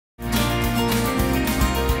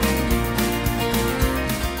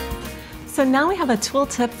So now we have a tool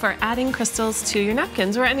tip for adding crystals to your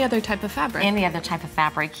napkins or any other type of fabric. Any other type of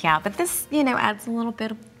fabric, yeah. But this, adds a little bit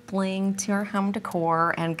of bling to our home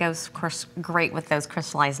decor and goes, of course, great with those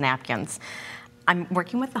crystallized napkins. I'm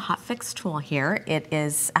working with the Hot Fix tool here. It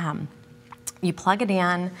is, you plug it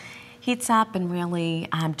in, heats up in really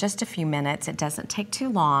just a few minutes. It doesn't take too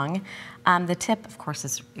long. The tip, of course,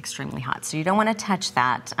 is extremely hot, so you don't want to touch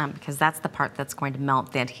that because that's the part that's going to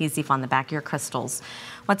melt the adhesive on the back of your crystals.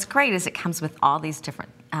 What's great is it comes with all these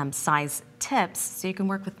different size tips, so you can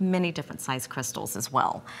work with many different size crystals as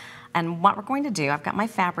well. And what we're going to do, I've got my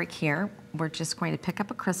fabric here. We're just going to pick up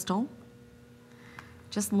a crystal,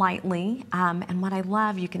 just lightly. And what I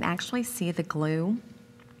love, you can actually see the glue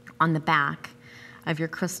on the back of your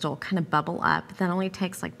crystal kind of bubble up. That only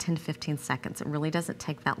takes like 10 to 15 seconds. It really doesn't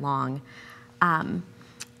take that long.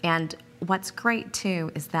 And what's great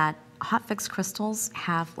too is that Hot Fix crystals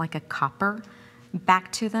have like a copper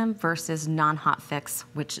back to them versus non-Hot Fix,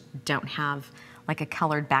 which don't have like a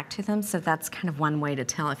colored back to them. So that's kind of one way to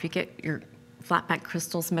tell. If you get your flat back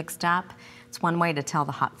crystals mixed up, it's one way to tell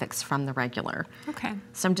the Hot Fix from the regular. Okay.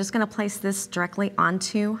 So I'm just gonna place this directly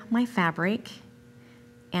onto my fabric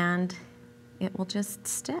and it will just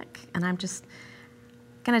stick. And I'm just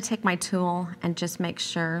gonna take my tool and just make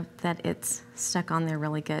sure that it's stuck on there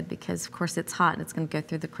really good because of course it's hot and it's gonna go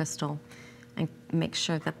through the crystal and make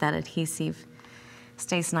sure that that adhesive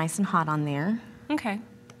stays nice and hot on there. Okay.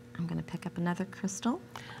 I'm gonna pick up another crystal.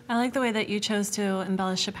 I like the way that you chose to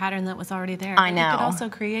embellish a pattern that was already there. I know. You could also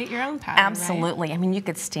create your own pattern, Absolutely. right? I mean, you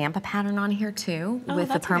could stamp a pattern on here too with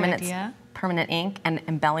the permanent ink and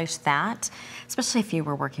embellish that, especially if you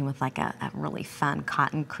were working with like a really fun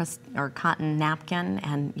cotton napkin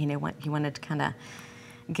and you wanted to kind of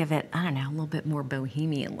give it, I don't know, a little bit more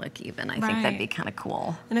bohemian look even. I think that'd be kind of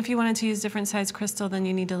cool. And if you wanted to use different size crystal, then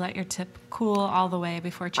you need to let your tip cool all the way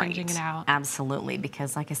before changing it out. Absolutely,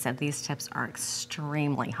 because like I said, these tips are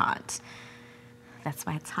extremely hot. That's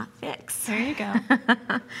why it's Hot Fix. There you go.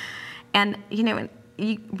 And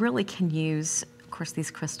you really can use, of course,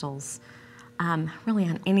 these crystals really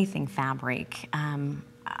on anything fabric.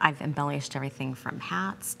 I've embellished everything from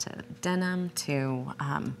hats to denim to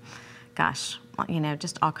gosh,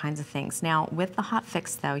 just all kinds of things. Now, with the Hot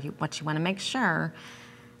Fix, though, what you want to make sure,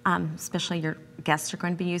 especially your guests are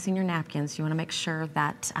going to be using your napkins, you want to make sure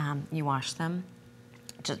that you wash them,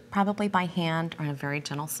 just probably by hand or in a very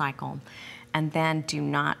gentle cycle, and then do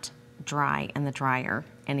not dry in the dryer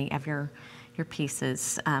any of your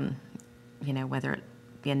pieces, whether it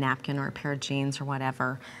be a napkin or a pair of jeans or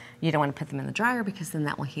whatever. You don't want to put them in the dryer because then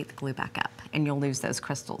that will heat the glue back up and you'll lose those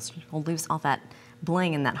crystals. You'll lose all that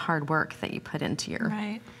bling and that hard work that you put into your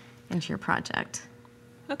project.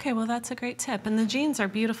 Okay, well that's a great tip. And the jeans are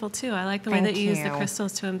beautiful too. I like the way that you use the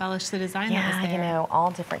crystals to embellish the design that was there.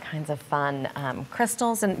 All different kinds of fun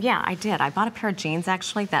crystals. And yeah, I did. I bought a pair of jeans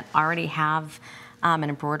actually that already have an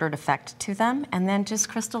embroidered effect to them and then just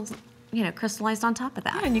crystallized on top of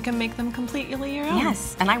that. Yeah, and you can make them completely your own.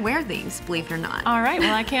 Yes, and I wear these, believe it or not. All right,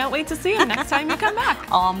 well I can't wait to see them next time you come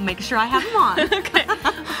back. I'll make sure I have them on. Okay,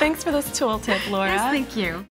 thanks for this tool tip, Laura. Yes, thank you.